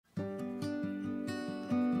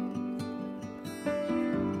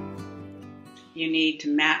you need to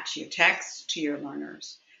match your text to your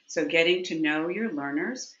learners. So getting to know your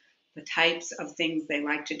learners, the types of things they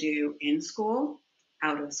like to do in school,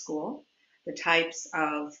 out of school, the types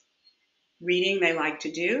of reading they like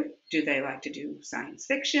to do. Do they like to do science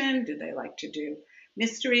fiction? Do they like to do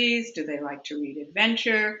mysteries? Do they like to read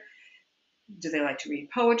adventure? Do they like to read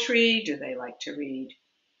poetry? Do they like to read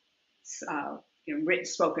written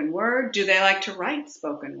spoken word? Do they like to write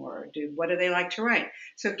spoken word? What do they like to write?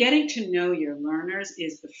 So getting to know your learners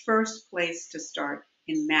is the first place to start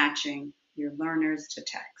in matching your learners to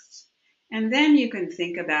texts. And then you can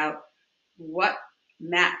think about what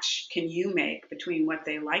match can you make between what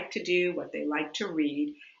they like to do, what they like to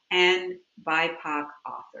read, and BIPOC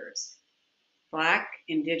authors. Black,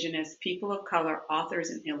 Indigenous, people of color authors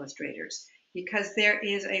and illustrators, because there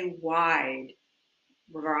is a wide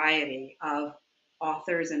variety of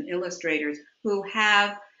authors and illustrators who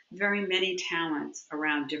have very many talents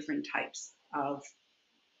around different types of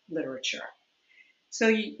literature. So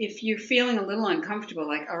if you're feeling a little uncomfortable,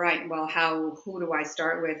 like, all right, well, who do I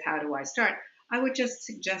start with? How do I start? I would just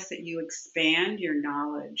suggest that you expand your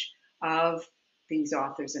knowledge of these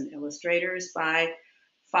authors and illustrators by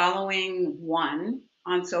following one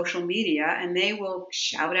on social media, and they will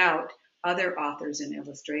shout out other authors and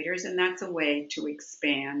illustrators, and that's a way to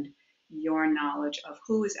expand your knowledge of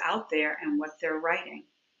who is out there and what they're writing.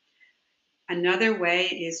 Another way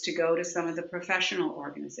is to go to some of the professional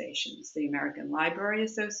organizations, the American Library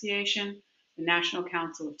Association, the National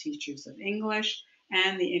Council of Teachers of English,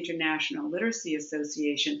 and the International Literacy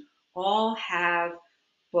Association all have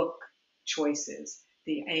book choices.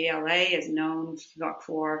 The ALA is known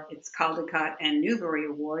for its Caldecott and Newbery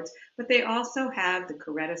Awards, but they also have the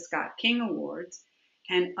Coretta Scott King Awards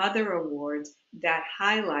and other awards that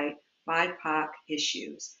highlight BIPOC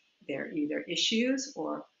issues. They're either issues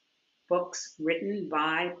or books written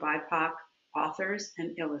by BIPOC authors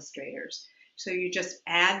and illustrators. So you just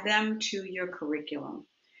add them to your curriculum,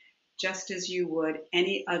 just as you would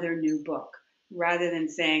any other new book, rather than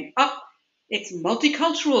saying, oh, it's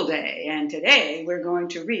Multicultural Day, and today we're going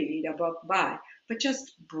to read a book by. But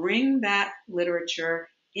just bring that literature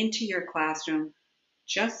into your classroom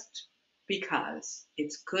just because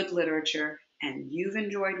it's good literature and you've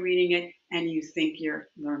enjoyed reading it and you think your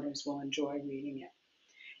learners will enjoy reading it.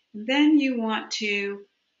 Then you want to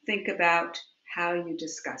think about how you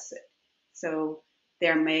discuss it. So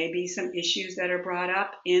there may be some issues that are brought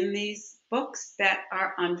up in these books that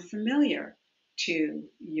are unfamiliar to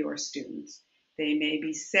your students. They may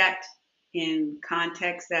be set in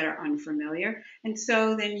contexts that are unfamiliar, and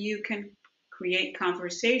so then you can create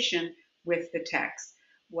conversation with the text.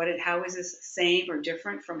 How is this same or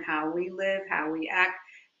different from how we live, how we act,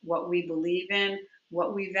 what we believe in,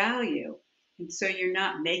 what we value? And so you're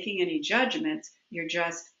not making any judgments, you're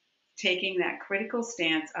just taking that critical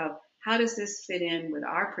stance of how does this fit in with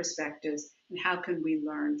our perspectives and how can we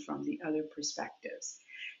learn from the other perspectives?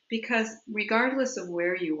 Because regardless of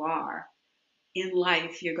where you are in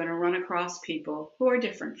life, you're going to run across people who are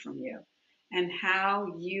different from you. And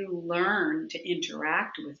how you learn to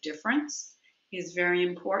interact with difference is very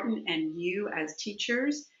important. And you, as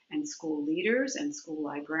teachers and school leaders and school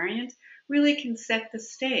librarians, really can set the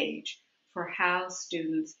stage for how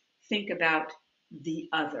students think about the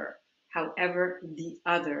other, however the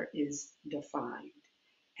other is defined,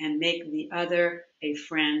 and make the other a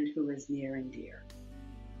friend who is near and dear.